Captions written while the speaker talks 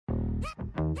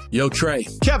Yo, Trey.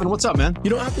 Kevin, what's up, man? You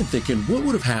know, I've been thinking, what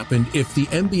would have happened if the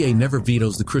NBA never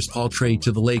vetoes the Chris Paul trade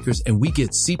to the Lakers and we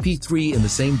get CP3 in the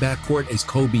same backcourt as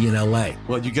Kobe in LA?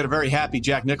 Well, you get a very happy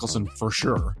Jack Nicholson for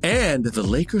sure. And the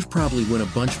Lakers probably win a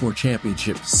bunch more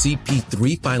championships.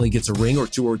 CP3 finally gets a ring or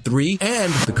 2 or 3,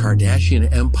 and the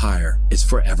Kardashian empire is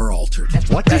forever altered.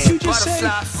 What did you just say?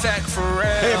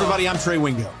 Hey, everybody, I'm Trey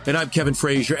Wingo. And I'm Kevin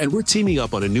Frazier, and we're teaming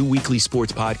up on a new weekly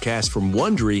sports podcast from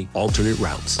Wondery, Alternate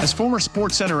Routes. As former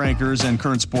Sports Center anchors and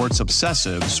current sports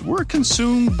obsessives, we're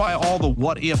consumed by all the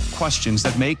what-if questions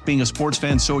that make being a sports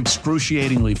fan so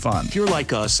excruciatingly fun. If you're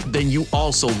like us, then you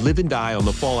also live and die on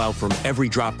the fallout from every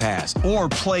drop pass. Or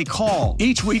play call.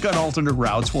 Each week on Alternate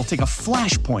Routes, we'll take a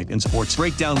flashpoint in sports,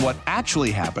 break down what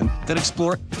actually happened, then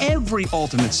explore every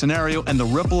alternate scenario and the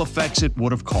ripple effects it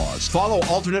would have caused. Follow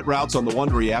Alternate Routes on the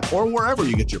Wondery app or wherever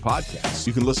you get your podcasts.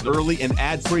 You can listen early and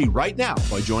ad-free right now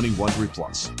by joining Wondery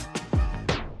Plus.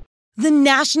 The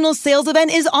national sales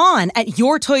event is on at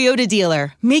your Toyota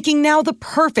dealer, making now the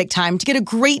perfect time to get a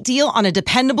great deal on a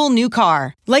dependable new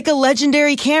car. Like a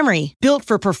legendary Camry, built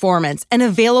for performance and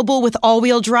available with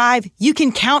all-wheel drive, you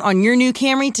can count on your new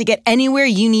Camry to get anywhere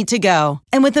you need to go.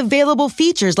 And with available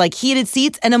features like heated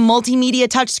seats and a multimedia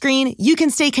touchscreen, you can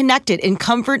stay connected in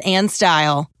comfort and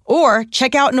style. Or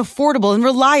check out an affordable and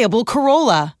reliable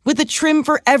Corolla with a trim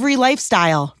for every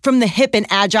lifestyle, from the hip and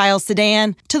agile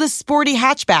sedan to the sporty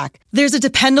hatchback. There's a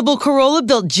dependable Corolla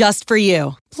built just for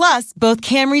you. Plus, both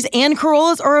Camrys and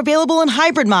Corollas are available in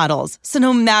hybrid models, so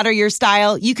no matter your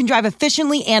style, you can drive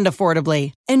efficiently and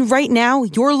affordably. And right now,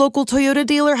 your local Toyota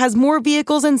dealer has more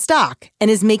vehicles in stock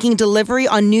and is making delivery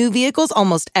on new vehicles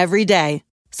almost every day.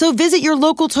 So visit your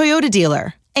local Toyota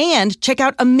dealer. And check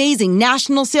out amazing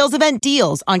national sales event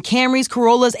deals on Camrys,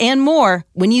 Corollas, and more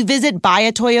when you visit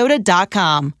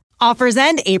buyatoyota.com. Offers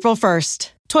end April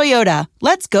 1st. Toyota,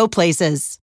 let's go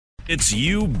places. It's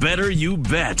You Better You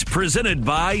Bet, presented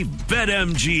by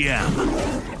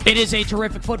BetMGM. It is a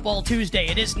terrific football Tuesday.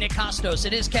 It is Nick Costos.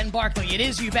 It is Ken Barkley. It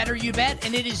is You Better You Bet,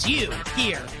 and it is you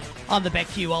here on the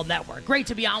BetQL Network. Great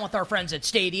to be on with our friends at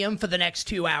Stadium for the next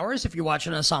 2 hours. If you're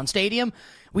watching us on Stadium,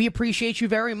 we appreciate you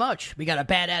very much. We got a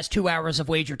badass 2 hours of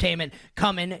wagertainment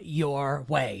coming your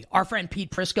way. Our friend Pete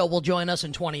Prisco will join us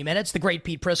in 20 minutes. The great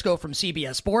Pete Prisco from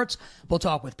CBS Sports. We'll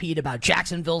talk with Pete about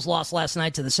Jacksonville's loss last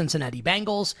night to the Cincinnati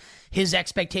Bengals, his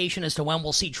expectation as to when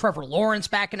we'll see Trevor Lawrence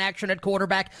back in action at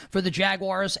quarterback for the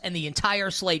Jaguars, and the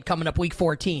entire slate coming up Week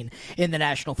 14 in the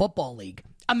National Football League.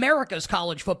 America's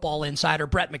college football insider,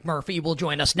 Brett McMurphy, will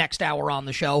join us next hour on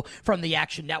the show from the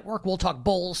Action Network. We'll talk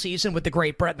bowl season with the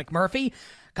great Brett McMurphy.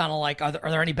 Kind of like, are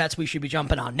there any bets we should be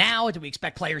jumping on now? Do we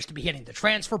expect players to be hitting the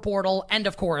transfer portal? And,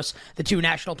 of course, the 2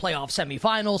 national playoff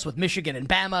semifinals with Michigan and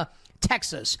Bama,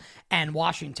 Texas and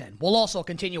Washington. We'll also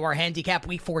continue our handicap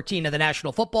Week 14 of the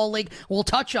National Football League. We'll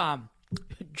touch on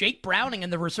Jake Browning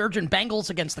and the resurgent Bengals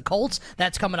against the Colts.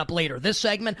 That's coming up later this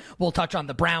segment. We'll touch on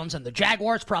the Browns and the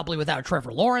Jaguars, probably without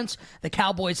Trevor Lawrence, the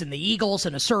Cowboys and the Eagles,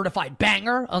 and a certified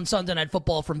banger on Sunday Night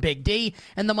Football from Big D,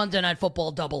 and the Monday Night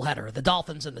Football doubleheader. The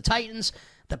Dolphins and the Titans,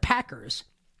 the Packers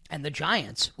and the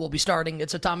Giants will be starting.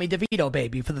 It's a Tommy DeVito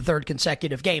baby for the 3rd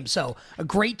consecutive game. So a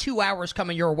great 2 hours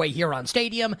coming your way here on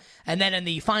Stadium. And then in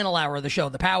the final hour of the show,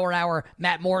 the Power Hour,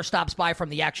 Matt Moore stops by from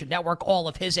the Action Network. All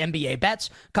of his NBA bets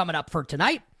coming up for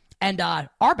tonight. And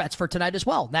our bets for tonight as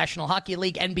well. National Hockey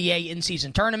League, NBA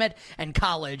in-season tournament, and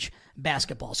college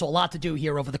basketball. So a lot to do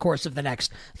here over the course of the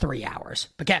next 3 hours.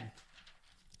 But Ken,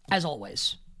 as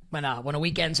always, when a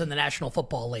week ends in the National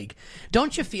Football League,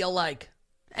 don't you feel like,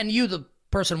 and you the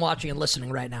person watching and listening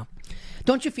right now,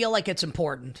 don't you feel like it's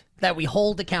important that we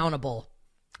hold accountable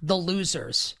the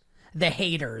losers, the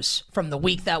haters from the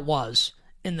week that was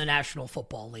in the National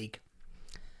Football League?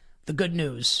 The good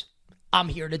news, I'm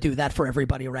here to do that for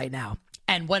everybody right now.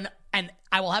 And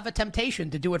I will have a temptation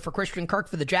to do it for Christian Kirk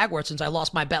for the Jaguars since I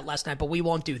lost my bet last night, but we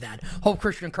won't do that. Hope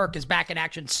Christian Kirk is back in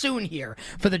action soon here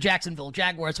for the Jacksonville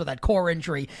Jaguars with that core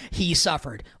injury he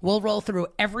suffered. We'll roll through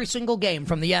every single game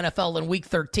from the NFL in Week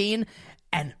 13,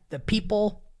 and the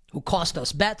people who cost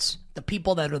us bets, the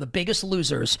people that are the biggest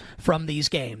losers from these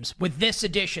games, with this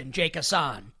edition, Jake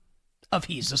Hassan of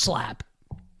He's a Slap.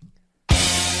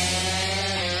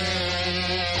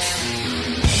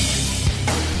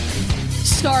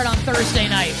 Start on Thursday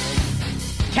night.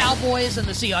 Cowboys and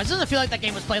the Seahawks. Doesn't it feel like that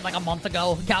game was played like a month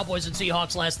ago? Cowboys and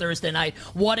Seahawks last Thursday night.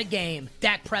 What a game.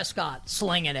 Dak Prescott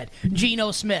slinging it.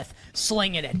 Geno Smith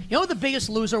slinging it. You know what the biggest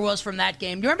loser was from that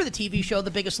game? Do you remember the TV show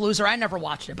The Biggest Loser? I never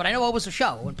watched it, but I know it was a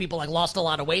show when people lost a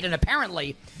lot of weight, and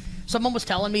apparently someone was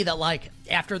telling me that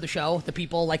after the show, the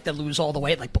people that lose all the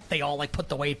weight, they all put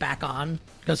the weight back on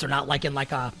because they're not in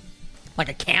a like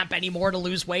a camp anymore to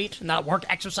lose weight, not work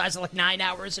exercising like 9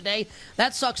 hours a day.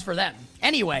 That sucks for them.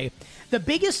 Anyway, the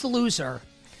biggest loser,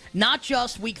 not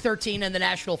just Week 13 in the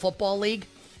National Football League,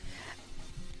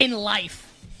 in life,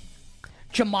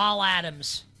 Jamal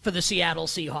Adams for the Seattle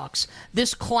Seahawks.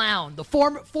 This clown, the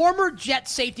former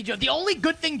Jets safety, the only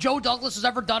good thing Joe Douglas has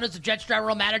ever done as a Jets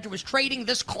general manager was trading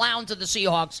this clown to the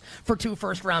Seahawks for 2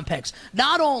 first-round picks.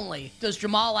 Not only does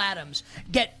Jamal Adams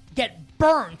get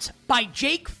burnt by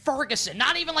Jake Ferguson,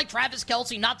 not even like Travis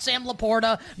Kelce, not Sam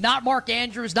Laporta, not Mark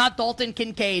Andrews, not Dalton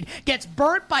Kincaid, gets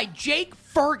burnt by Jake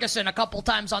Ferguson a couple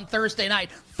times on Thursday night.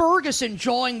 Ferguson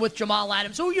joining with Jamal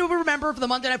Adams, who you remember for the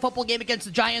Monday Night Football game against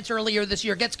the Giants earlier this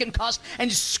year, gets concussed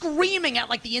and screaming at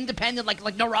like the independent,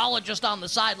 like neurologist on the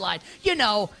sideline. You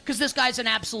know, because this guy's an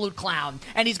absolute clown,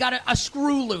 and he's got a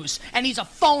screw loose, and he's a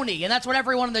phony, and that's what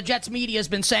everyone in the Jets media has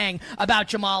been saying about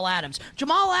Jamal Adams.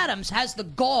 Jamal Adams has the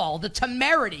gall, the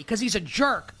temerity, because he's a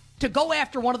jerk, to go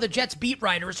after one of the Jets beat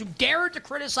writers who dared to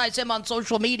criticize him on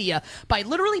social media by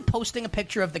literally posting a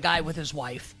picture of the guy with his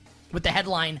wife with the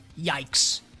headline,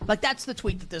 "Yikes." Like, that's the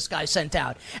tweet that this guy sent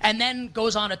out. And then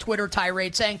goes on a Twitter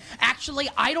tirade saying, actually,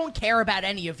 I don't care about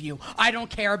any of you. I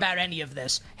don't care about any of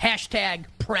this. Hashtag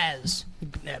Prez.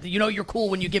 You know you're cool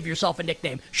when you give yourself a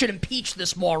nickname. Should impeach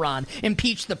this moron.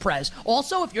 Impeach the Prez.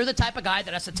 Also, if you're the type of guy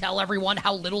that has to tell everyone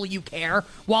how little you care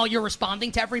while you're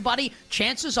responding to everybody,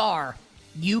 chances are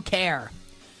you care.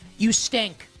 You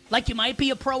stink. Like, you might be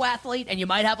a pro athlete and you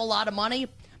might have a lot of money,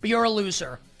 but you're a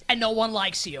loser and no one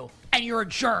likes you and you're a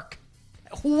jerk.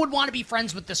 Who would want to be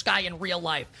friends with this guy in real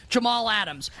life? Jamal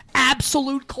Adams,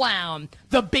 absolute clown,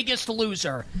 the biggest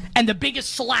loser, and the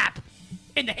biggest slap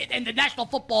in the National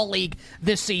Football League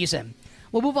this season.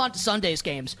 We'll move on to Sunday's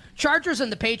games. Chargers and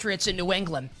the Patriots in New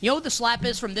England. You know what the slap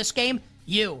is from this game?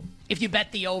 You, if you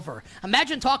bet the over.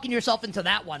 Imagine talking yourself into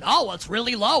that one. Oh, well, it's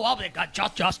really low. Oh, they got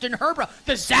Justin Herbert.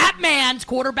 The Zap Man's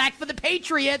quarterback for the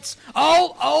Patriots.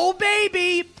 Oh,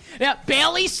 baby. Yeah,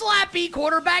 Bailey Slappy,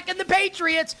 quarterback in the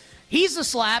Patriots. He's a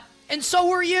slap, and so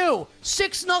are you.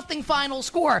 6-0 final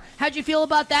score. How'd you feel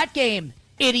about that game,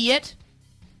 idiot?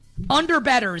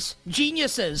 Underbetters,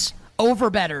 geniuses,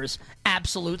 overbetters,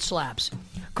 absolute slaps.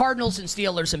 Cardinals and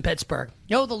Steelers in Pittsburgh.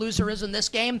 You know who the loser is in this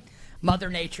game? Mother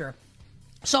Nature.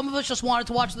 Some of us just wanted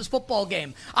to watch this football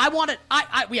game.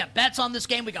 We have bets on this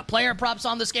game. We got player props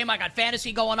on this game. I got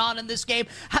fantasy going on in this game.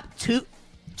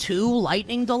 Two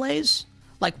lightning delays?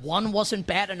 Like, one wasn't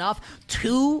bad enough?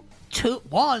 Two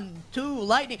lightning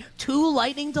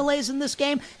delays in this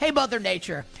game. Hey, Mother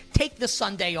Nature, take this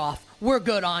Sunday off. We're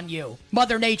good on you.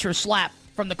 Mother Nature slap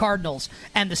from the Cardinals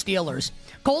and the Steelers.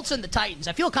 Colts and the Titans.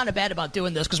 I feel kind of bad about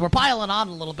doing this because we're piling on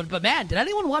a little bit. But, man, did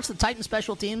anyone watch the Titans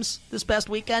special teams this past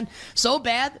weekend? So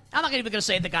bad, I'm not even going to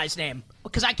say the guy's name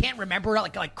because I can't remember,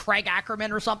 like Craig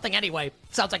Ackerman or something. Anyway,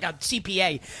 sounds like a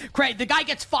CPA. The guy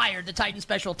gets fired, the Titans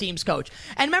special teams coach.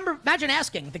 And imagine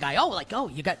asking the guy,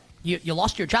 you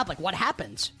lost your job. Like, what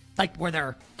happened? Like,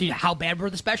 how bad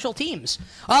were the special teams?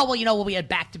 Oh, well, we had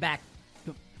back-to-back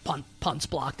punts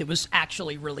blocked. It was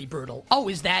actually really brutal. Oh,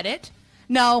 is that it?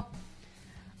 No.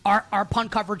 Our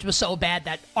punt coverage was so bad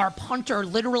that our punter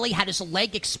literally had his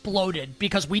leg exploded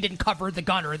because we didn't cover the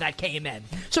gunner that came in.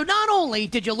 So not only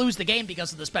did you lose the game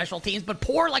because of the special teams, but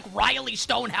poor Riley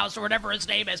Stonehouse or whatever his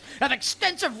name is have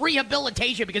extensive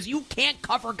rehabilitation because you can't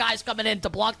cover guys coming in to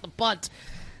block the punt.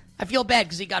 I feel bad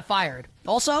because he got fired.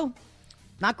 Also,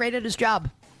 not great at his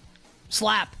job.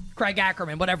 Slap, Craig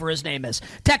Ackerman, whatever his name is.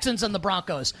 Texans and the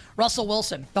Broncos. Russell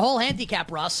Wilson. The whole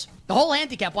handicap, Russ. The whole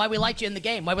handicap, why we like you in the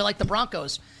game, why we like the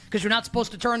Broncos. Because you're not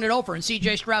supposed to turn it over, and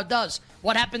C.J. Stroud does.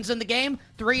 What happens in the game?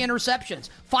 3 interceptions.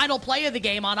 Final play of the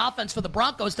game on offense for the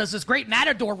Broncos does this great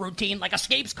Matador routine,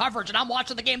 escapes coverage, and I'm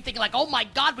watching the game thinking, oh, my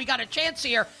God, we got a chance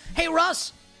here. Hey,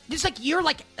 Russ, it's you're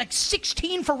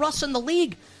 16 for Russ in the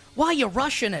league. Why are you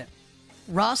rushing it?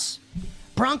 Russ,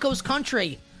 Broncos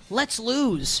country, let's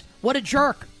lose. What a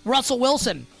jerk. Russell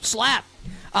Wilson, slap.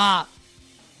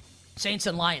 Saints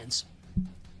and Lions.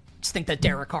 Just think that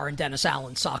Derek Carr and Dennis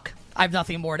Allen suck. I have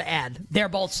nothing more to add. They're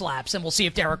both slaps, and we'll see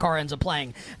if Derek Carr ends up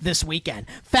playing this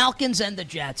Falcons and the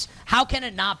Jets. How can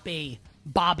it not be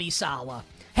Bobby Saleh?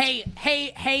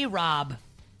 Hey, Rob.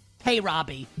 Hey,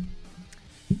 Robbie.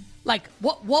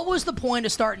 What was the point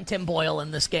of starting Tim Boyle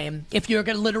in this game if you're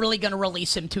literally going to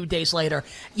release him 2 days later?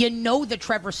 You know that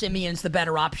Trevor Siemian's the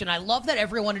better option. I love that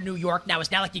everyone in New York now is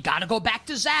you got to go back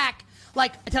to Zach.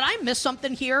 Did I miss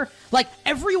something here?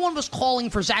 Everyone was calling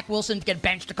for Zach Wilson to get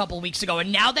benched a couple of weeks ago,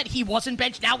 and now that he wasn't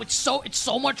benched, now it's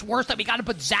so much worse that we got to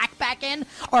put Zach back in?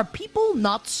 Are people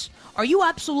nuts? Are you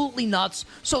absolutely nuts?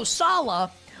 So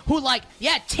Saleh, who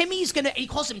Timmy's gonna, he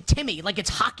calls him Timmy, like it's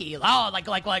hockey. What's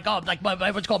called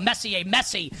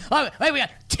Messi. Oh, wait, we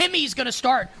got Timmy's gonna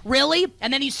start. Really?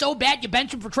 And then he's so bad you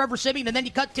bench him for Trevor Siemian, and then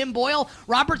you cut Tim Boyle.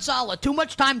 Robert Saleh, too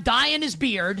much time dyeing his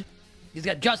beard. He's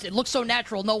got it looks so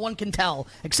natural, no one can tell,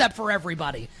 except for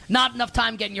everybody. Not enough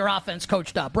time getting your offense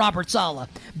coached up. Robert Saleh,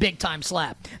 big time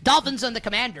slap. Dolphins and the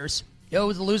Commanders. You know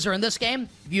who's the loser in this game?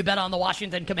 If you bet on the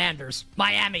Washington Commanders.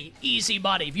 Miami, easy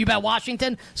money. If you bet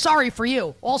Washington, sorry for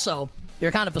you. Also,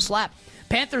 you're kind of a slap.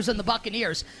 Panthers and the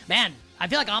Buccaneers. Man, I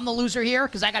feel like I'm the loser here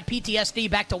because I got PTSD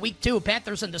back to week 2,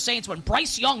 Panthers and the Saints, when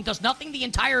Bryce Young does nothing the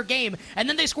entire game, and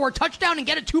then they score a touchdown and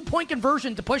get a 2-point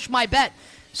conversion to push my bet.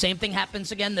 Same thing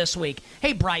happens again this week.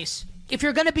 Hey, Bryce, if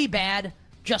you're going to be bad,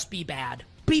 just be bad.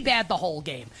 Be bad the whole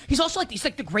game. He's also he's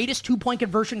the greatest 2-point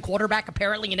conversion quarterback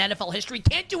apparently in NFL history.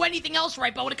 Can't do anything else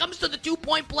right, but when it comes to the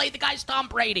 2-point play, the guy's Tom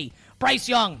Brady. Bryce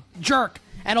Young, jerk,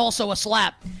 and also a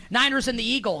slap. Niners and the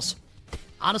Eagles.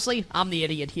 Honestly, I'm the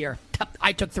idiot here.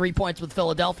 I took 3 points with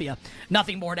Philadelphia.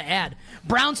 Nothing more to add.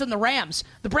 Browns and the Rams.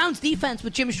 The Browns defense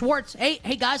with Jim Schwartz.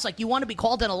 Hey guys, you want to be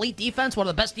called an elite defense, one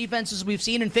of the best defenses we've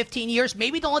seen in 15 years?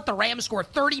 Maybe don't let the Rams score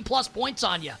 30-plus points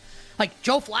on you.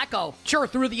 Joe Flacco, sure,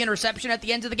 threw the interception at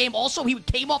the end of the game. Also, he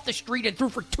came off the street and threw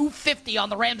for 250 on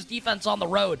the Rams defense on the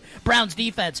road. Browns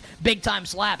defense, big-time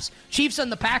slaps. Chiefs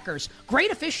and the Packers,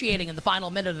 great officiating in the final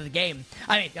minute of the game.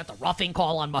 I mean, you got the roughing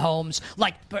call on Mahomes.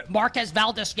 Marquez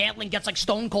Valdes-Scantling gets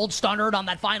stone-cold stunnered on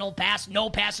that final pass.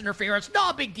 No pass interference.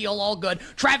 No big deal, all good.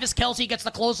 Travis Kelce gets the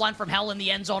clothesline from hell in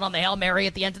the end zone on the Hail Mary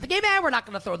at the end of the game. We're not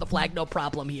going to throw the flag, no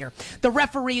problem here. The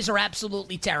referees are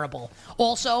absolutely terrible.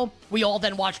 Also, we all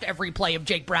then watched every play of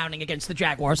Jake Browning against the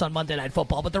Jaguars on Monday Night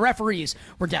Football, but the referees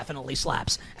were definitely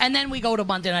slaps. And then we go to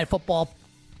Monday Night Football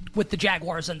with the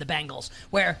Jaguars and the Bengals,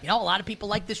 where, a lot of people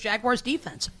like this Jaguars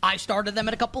defense. I started them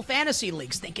in a couple fantasy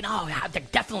leagues thinking, they're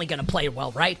definitely going to play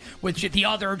well, right? With the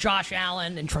other Josh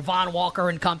Allen and Travon Walker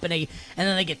and company, and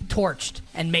then they get torched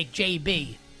and make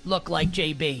JB look like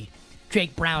JB.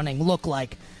 Jake Browning look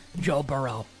like Joe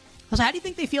Burrow. So how do you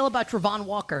think they feel about Travon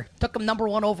Walker? Took him number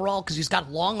 1 overall because he's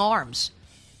got long arms.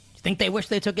 Think they wish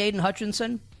they took Aiden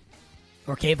Hutchinson?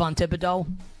 Or Kayvon Thibodeau?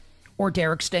 Or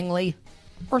Derek Stingley?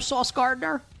 Or Sauce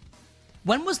Gardner?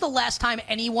 When was the last time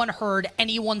anyone heard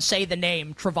anyone say the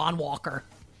name Travon Walker?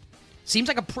 Seems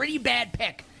like a pretty bad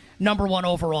pick, number 1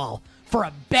 overall, for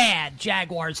a bad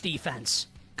Jaguars defense.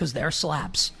 Because they're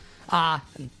slaps. I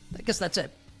guess that's it.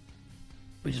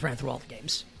 We just ran through all the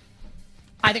games.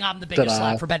 I think I'm the biggest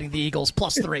slap for betting the Eagles,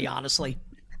 +3, honestly.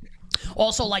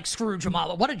 Also, screw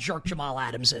Jamal. What a jerk Jamal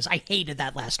Adams is. I hated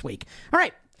that last week. All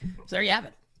right. So there you have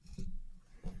it.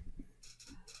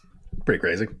 Pretty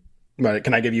crazy. But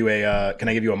can I give you a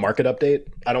market update?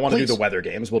 I don't want to do the weather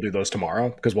games. We'll do those tomorrow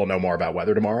because we'll know more about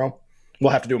weather tomorrow.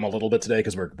 We'll have to do them a little bit today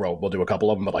because we'll do a couple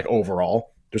of them. But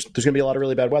overall, there's going to be a lot of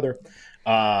really bad weather.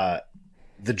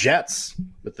 The Jets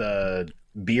with the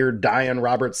beard dyeing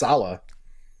Robert Saleh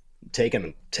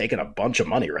taking a bunch of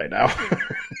money right now.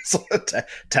 So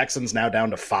Texans now down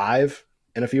to 5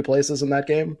 in a few places in that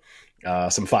game.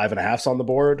 Some 5.5s on the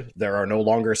board. There are no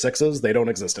longer 6s. They don't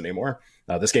exist anymore.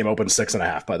 This game opened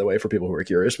 6.5, by the way, for people who are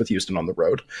curious, with Houston on the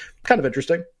road. Kind of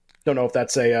interesting. Don't know if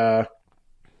that's I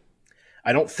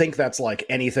don't think that's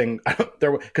anything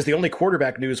there, because the only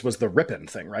quarterback news was the Rippin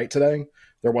thing, right? Today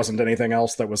there wasn't anything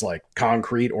else that was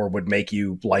concrete or would make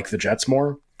you like the Jets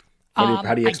more.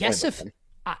 How do you explain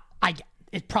that?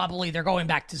 It probably they're going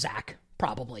back to Zach.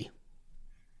 Probably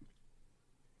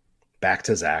back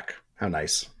to Zach. How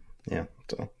nice. Yeah,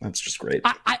 so that's just great.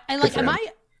 Am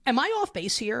I off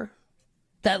base here?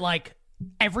 That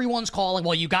everyone's calling.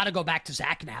 Well, you got to go back to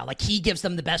Zach now. He gives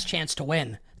them the best chance to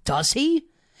win. Does he?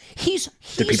 He's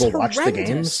Did people horrendous. Watch the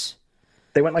games?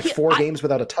 They went 4 games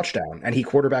without a touchdown, and he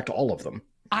quarterbacked all of them.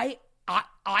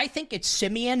 I think it's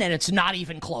Simeon, and it's not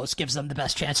even close. Gives them the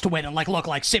best chance to win. And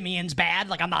look, Simeon's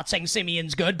bad. I'm not saying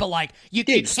Simeon's good, but you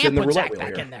can't put Zach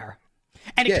back in there.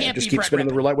 And it can't just be keep spinning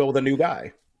the roulette wheel with a new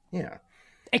guy. Yeah.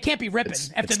 It can't be Rippin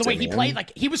after the way he played.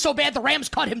 He was so bad, the Rams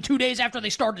cut him 2 days after they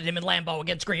started him in Lambeau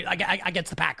against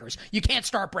the Packers. You can't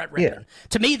start Brett Rippin. Yeah.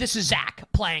 To me, this is Zach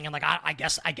playing, and I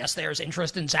guess there's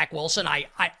interest in Zach Wilson. I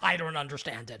don't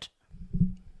understand it.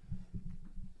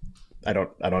 I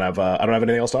don't have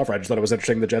anything else to offer. I just thought it was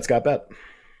interesting the Jets got bet.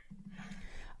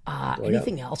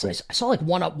 Anything else? I saw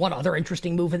one other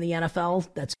interesting move in the NFL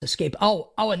that's escaped.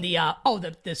 And the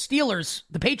Steelers,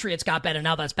 the Patriots got bet, and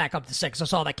now that's back up to 6. I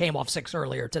saw that came off 6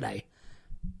 earlier today.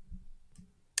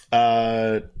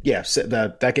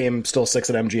 That game still 6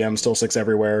 at MGM, still 6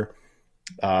 everywhere.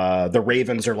 The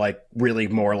Ravens are really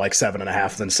more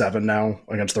 7.5 than 7 now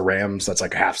against the Rams. That's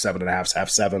half 7.5s, half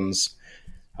 7s.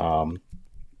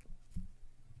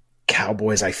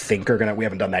 Cowboys, I think, we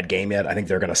haven't done that game yet. I think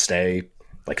they're going to stay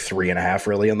like 3.5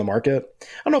 really in the market. I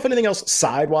don't know if anything else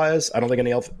side-wise. I don't think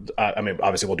any else.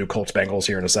 Obviously we'll do Colts-Bengals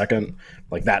here in a second.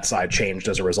 Like that side changed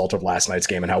as a result of last night's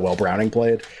game and how well Browning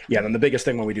played. Yeah, and then the biggest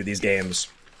thing when we do these games,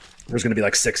 there's going to be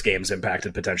like 6 games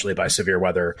impacted potentially by severe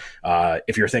weather.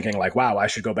 If you're thinking like, wow, I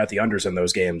should go bet the unders in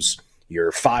those games,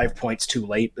 you're 5 points too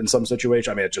late in some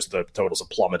situation. I mean, it's just the totals have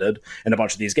plummeted in a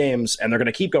bunch of these games, and they're going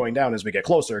to keep going down as we get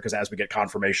closer, because as we get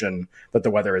confirmation that the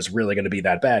weather is really going to be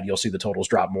that bad, you'll see the totals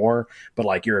drop more. But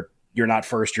like you're not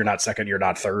first, you're not second, you're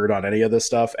not third on any of this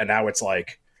stuff. And now it's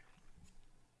like,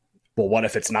 well, what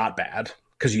if it's not bad?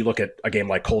 Because you look at a game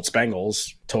like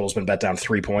Colts-Bengals, total's been bet down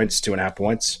 3 points, 2.5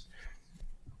 points.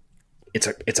 It's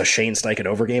a Shane Steichen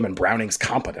over game, and Browning's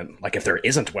competent. Like if there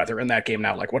isn't weather in that game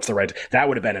now, like what's the right? That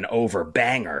would have been an over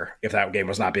banger if that game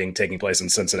was not taking place in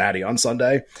Cincinnati on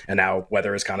Sunday, and now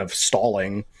weather is kind of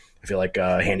stalling. I feel like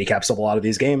handicaps of a lot of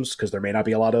these games because there may not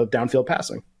be a lot of downfield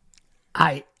passing.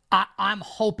 I'm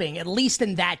hoping, at least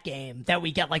in that game, that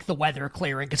we get like the weather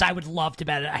clearing, because I would love to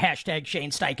bet a hashtag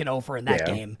Shane Steichen over in that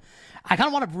game. I kind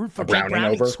of want to root for Jake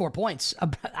Browning to score points.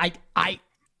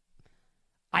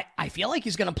 I feel like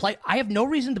he's going to play. I have no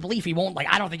reason to believe he won't. Like,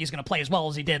 I don't think he's going to play as well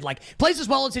as he did. Like, plays as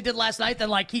well as he did last night, then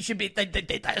like he should be.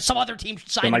 Some other team should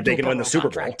sign him. Like they can win the Super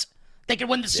Bowl. They can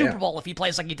win the Super Bowl if he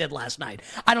plays like he did last night.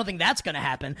 I don't think that's going to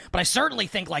happen, but I certainly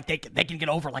think like they can get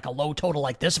over like a low total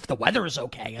like this if the weather is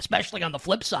okay. Especially on the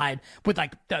flip side with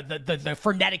like the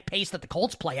frenetic pace that the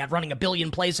Colts play at, running 1 billion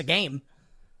plays a game.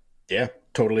 Yeah,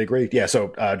 totally agree. Yeah,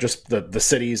 so just the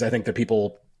cities I think that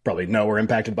people probably know are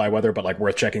impacted by weather, but like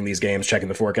worth checking these games, checking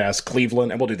the forecast.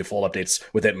 Cleveland, and we'll do the full updates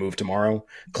with it move tomorrow.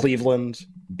 Cleveland,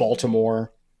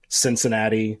 Baltimore,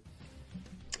 Cincinnati,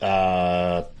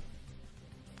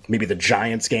 maybe the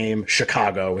Giants game.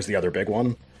 Chicago is the other big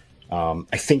one.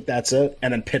 I think that's it.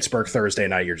 And then Pittsburgh Thursday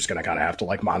night, you're just going to kind of have to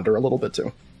like monitor a little bit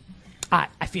too.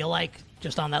 I feel like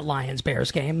just on that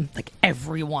Lions-Bears game, like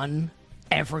everyone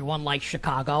likes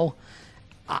Chicago.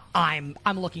 I'm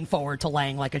looking forward to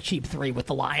laying like a cheap 3 with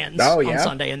the Lions on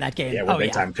Sunday in that game. Yeah, we're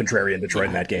big time contrarian Detroit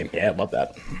in that game. Yeah, I love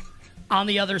that. On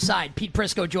the other side, Pete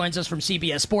Prisco joins us from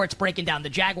CBS Sports, breaking down the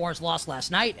Jaguars' loss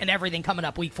last night and everything coming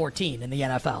up Week 14 in the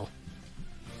NFL.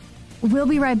 We'll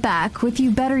be right back with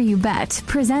You Better You Bet,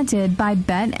 presented by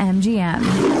BetMGM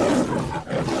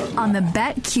on the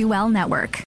BetQL network.